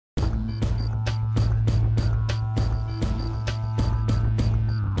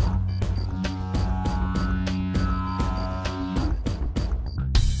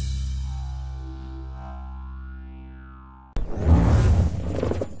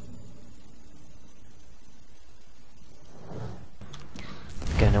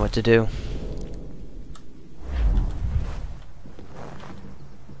what to do.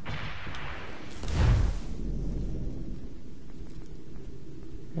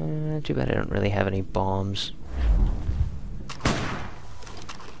 Too bad I don't really have any bombs.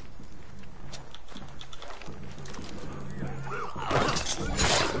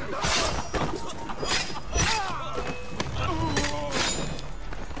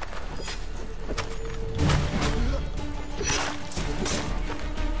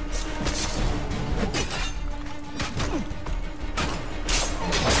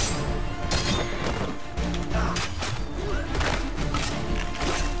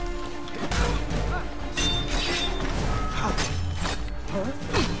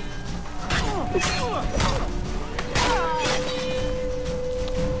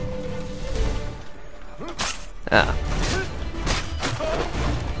 Ah.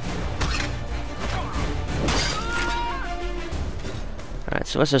 Alright,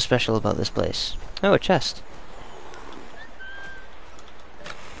 so what's so special about this place? Oh, a chest.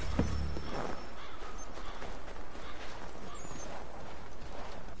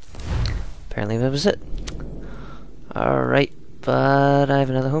 Apparently that was it. Alright, but I have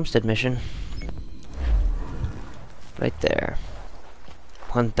another homestead mission. Right there.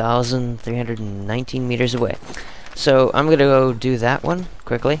 1,319 meters away. So I'm gonna go do that one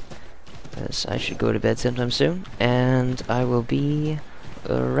quickly, as I should go to bed sometime soon, and I will be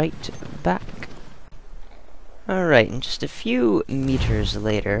right back. Alright, and just a few meters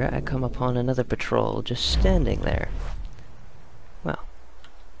later, I come upon another patrol just standing there. Well.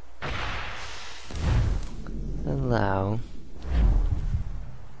 Allow.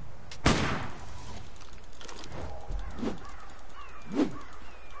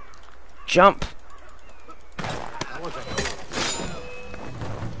 Jump!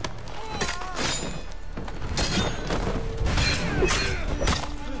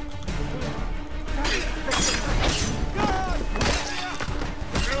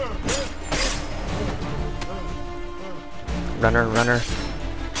 Runner, runner.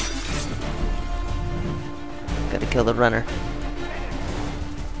 Gotta kill the runner.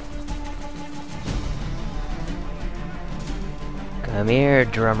 Come here,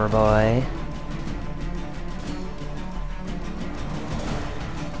 drummer boy.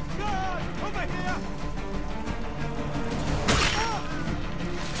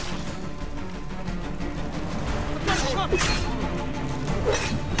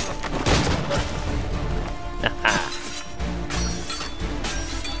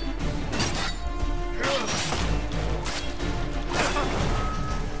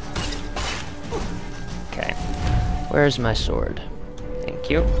 Okay. Where's my sword? Thank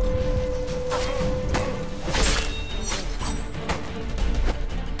you.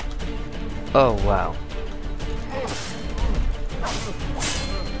 Oh, wow.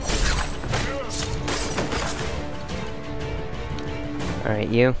 Alright,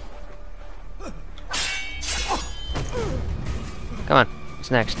 you. Come on.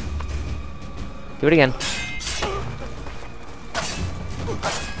 What's next? Do it again.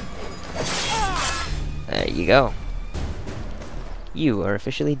 There you go. You are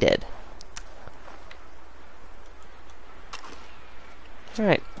officially dead.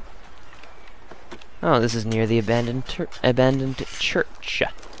 Alright. Oh, this is near the abandoned church.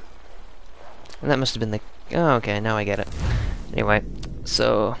 And that must have been the... Oh, okay, now I get it. Anyway,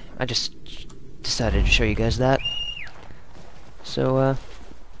 so I just decided to show you guys that. So,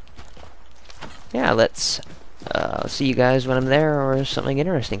 yeah, let's see you guys when I'm there or something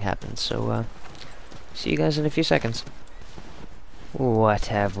interesting happens. So, see you guys in a few seconds. What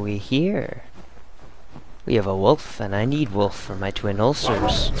have we here? We have a wolf, and I need wolf for my twin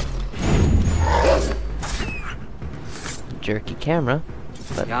ulcers. Jerky camera,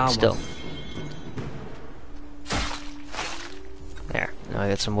 but still. There, now I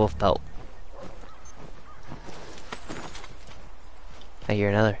got some wolf pelt. I hear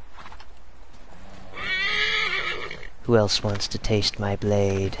another. Who else wants to taste my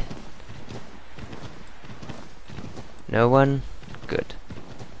blade? No one? Good.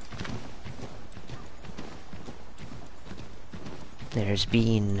 There's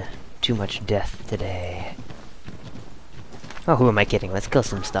been too much death today. Oh, who am I kidding? Let's kill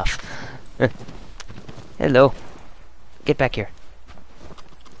some stuff. Hello. Get back here.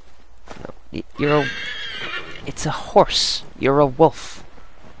 No, you're a... It's a horse. You're a wolf.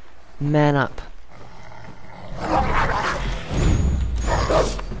 Man up.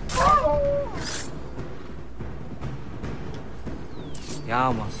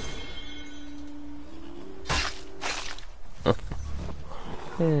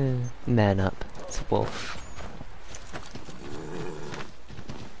 Yeah, man up. It's a wolf.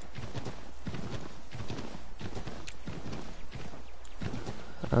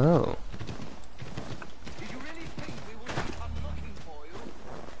 Oh. Did you really think we wouldn't come looking for you?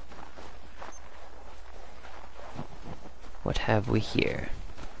 What have we here?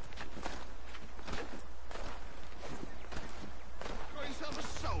 Call yourself a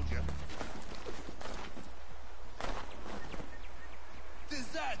soldier?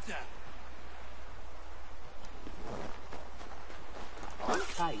 Deserter!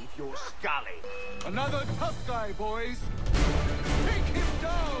 Okay, if you're Scully. Another tough guy, boys. Take him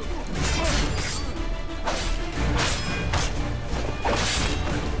down!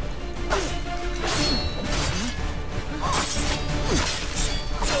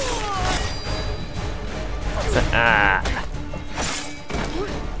 Ah!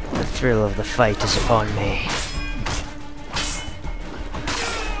 The thrill of the fight is upon me.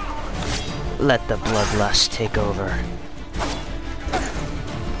 Let the bloodlust take over.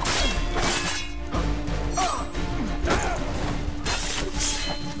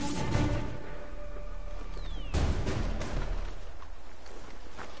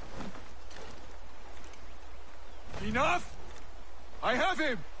 Enough! I have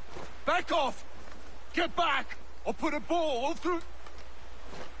him! Back off! Get back! Or put a ball through...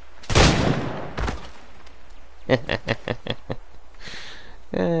 Are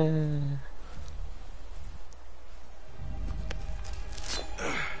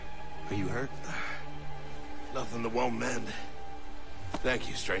you hurt? Nothing that won't mend. Thank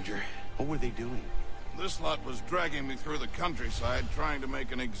you, stranger. What were they doing? This lot was dragging me through the countryside trying to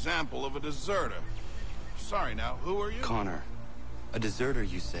make an example of a deserter. Sorry now, who are you? Connor. A deserter,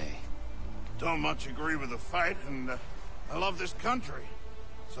 you say? Don't much agree with the fight, and I love this country.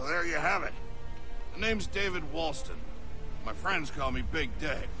 So there you have it. The name's David Walston. My friends call me Big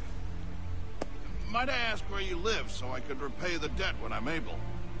Dave. Might I ask where you live so I could repay the debt when I'm able?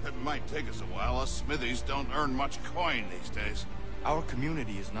 It might take us a while. Us smithies don't earn much coin these days. Our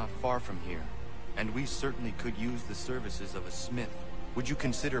community is not far from here, and we certainly could use the services of a smith. Would you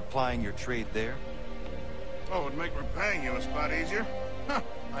consider plying your trade there? Oh, it'd make repaying you a spot easier? Huh,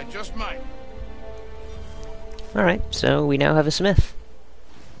 I just might. Alright, so we now have a smith.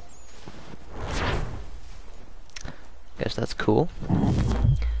 Guess that's cool.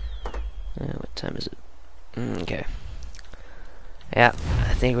 What time is it? Okay. Yeah,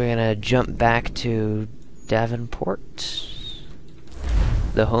 I think we're gonna jump back to Davenport,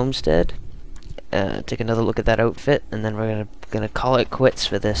 the homestead, take another look at that outfit, and then we're gonna call it quits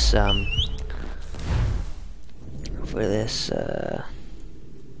for this oh,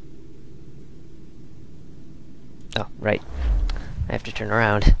 right. I have to turn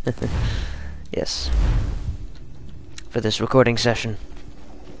around. Yes. For this recording session.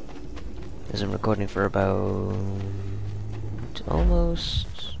 I've been recording for about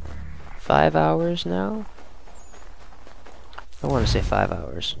almost 5 hours now. I want to say 5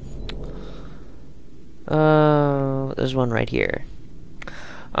 hours. There's one right here.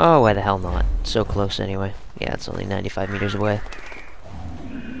 Oh, why the hell not? So close anyway. Yeah, it's only 95 meters away.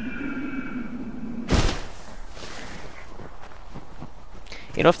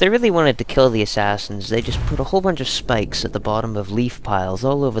 You know, if they really wanted to kill the assassins, they just put a whole bunch of spikes at the bottom of leaf piles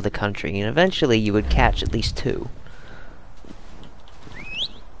all over the country, and eventually you would catch at least 2.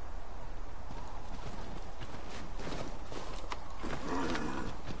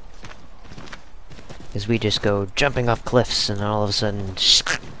 As we just go jumping off cliffs, and then all of a sudden,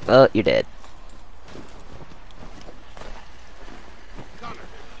 oh, you're dead. Connor,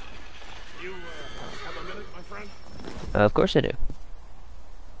 you have a minute, my friend? Of course I do.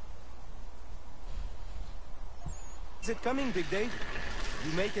 Is it coming, Big Dave?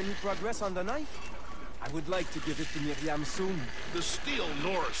 You make any progress on the knife? I would like to give it to Miriam soon. The steel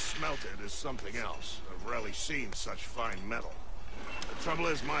Norris smelted is something else. I've rarely seen such fine metal. The trouble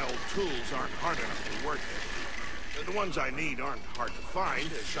is, my old tools aren't hard enough to work with. The ones I need aren't hard to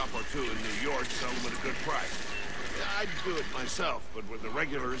find. A shop or two in New York sell them at a good price. I'd do it myself, but with the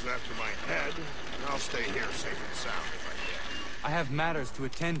regulars after my head, I'll stay here safe and sound if I can. I have matters to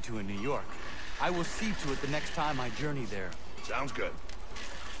attend to in New York. I will see to it the next time I journey there. Sounds good.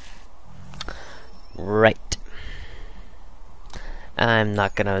 Right. I'm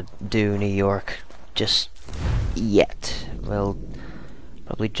not gonna do New York just yet. We'll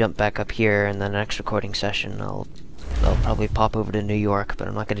probably jump back up here, and then the next recording session I'll probably pop over to New York, but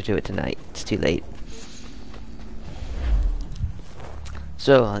I'm not gonna do it tonight. It's too late.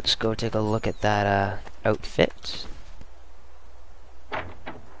 So let's go take a look at that outfit.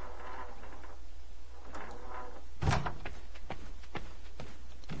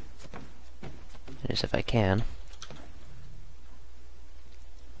 As if I can.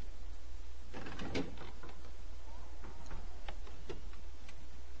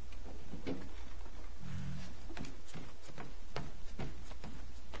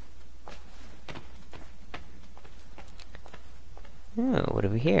 Oh, what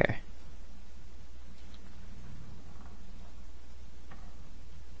have we here?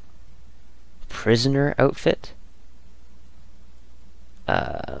 Prisoner outfit?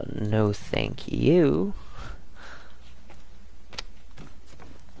 No thank you.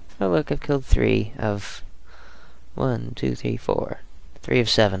 Oh look, I've killed 3 of 1, 2, 3, 4. 3 of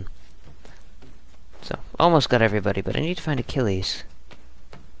 7. So, almost got everybody, but I need to find Achilles.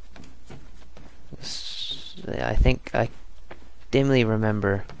 I think I dimly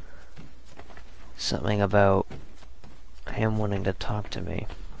remember something about him wanting to talk to me.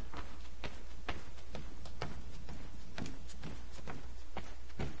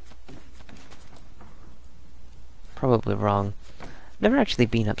 Probably wrong. Never actually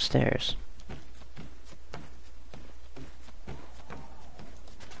been upstairs.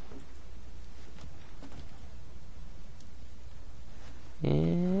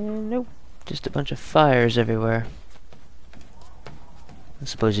 And nope, just a bunch of fires everywhere. I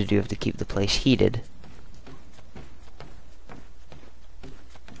suppose you do have to keep the place heated.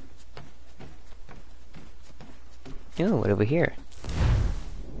 Oh, what over here?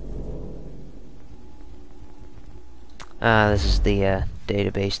 Ah, this is the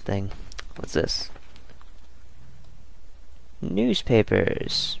database thing. What's this?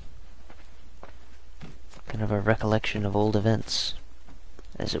 Newspapers. Kind of a recollection of old events,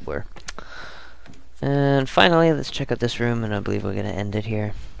 as it were. And finally, let's check out this room, and I believe we're going to end it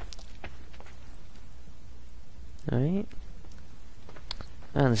here. Alright.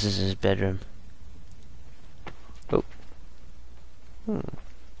 And this is his bedroom. Oh.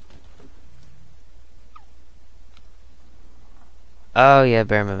 Oh yeah,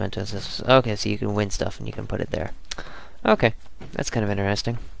 bear mementos. Okay, so you can win stuff and you can put it there. Okay, that's kind of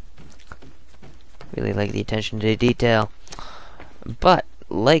interesting. Really like the attention to detail. But,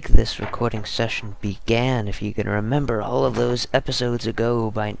 like this recording session began, if you can remember all of those episodes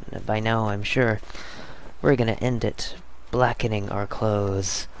ago by now, I'm sure, we're gonna end it blackening our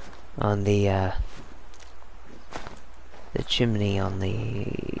clothes on the chimney on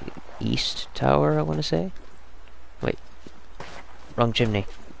the east tower, I want to say. Wait. Wrong chimney.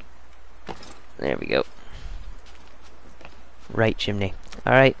 There we go. Right chimney.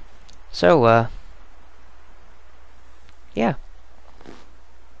 Alright. So, yeah.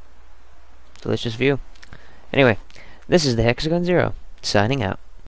 Delicious view. Anyway, this is the Hexagon Zero, signing out.